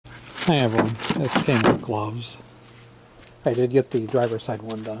I have one. This came with gloves. I did get the driver's side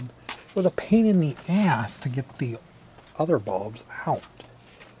one done. It was a pain in the ass to get the other bulbs out.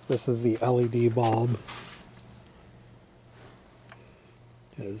 This is the LED bulb.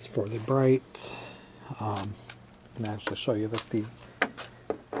 It is for the bright. I can actually show you that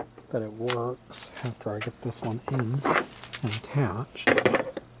it works after I get this one in and attached.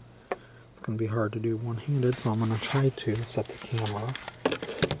 It's going to be hard to do one-handed, so I'm going to try to set the camera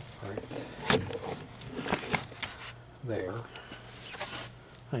right there.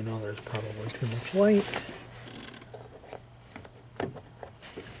 I know there's probably too much light.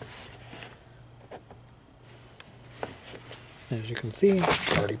 As you can see,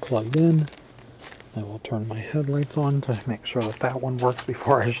 it's already plugged in. I will turn my headlights on to make sure that that one works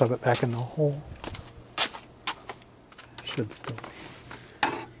before I shove it back in the hole. It should still be.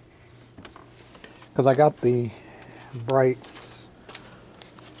 Because I got the brights,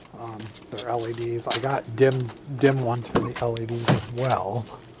 they're LEDs. I got dim ones for the LEDs as well.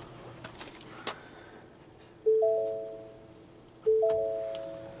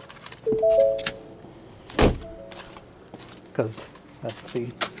 Because that's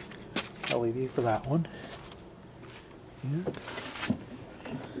the LED for that one. Yeah.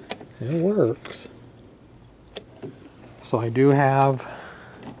 It works. So I do have,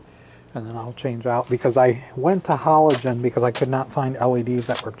 and then I'll change out, because I went to halogen because I could not find LEDs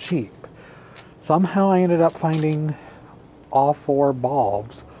that were cheap. Somehow I ended up finding all 4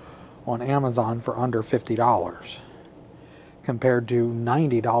 bulbs on Amazon for under $50 compared to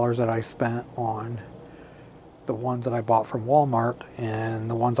 $90 that I spent on the ones that I bought from Walmart, and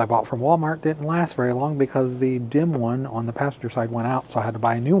the ones I bought from Walmart didn't last very long because the dim one on the passenger side went out, so I had to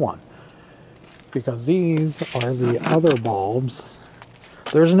buy a new one. Because these are the other bulbs.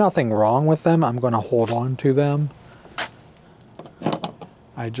 There's nothing wrong with them. I'm going to hold on to them.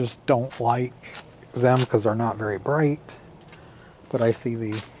 I just don't like them because they're not very bright. But I see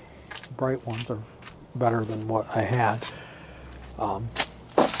the bright ones are better than what I had.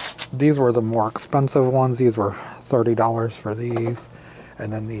 These were the more expensive ones. These were $30 for these.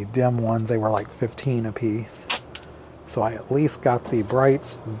 And then the dim ones, they were like $15 a piece. So I at least got the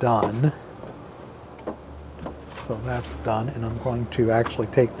brights done. So that's done. And I'm going to actually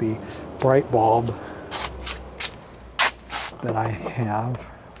take the bright bulb that I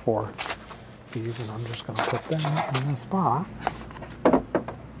have for these, and I'm just going to put them in this box.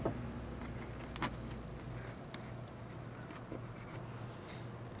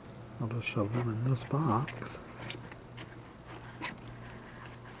 I'll just shove them in this box.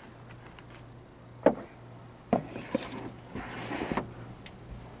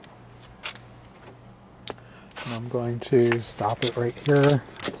 And I'm going to stop it right here.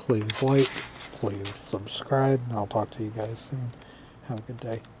 Please like, please subscribe, and I'll talk to you guys soon. Have a good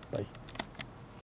day. Bye.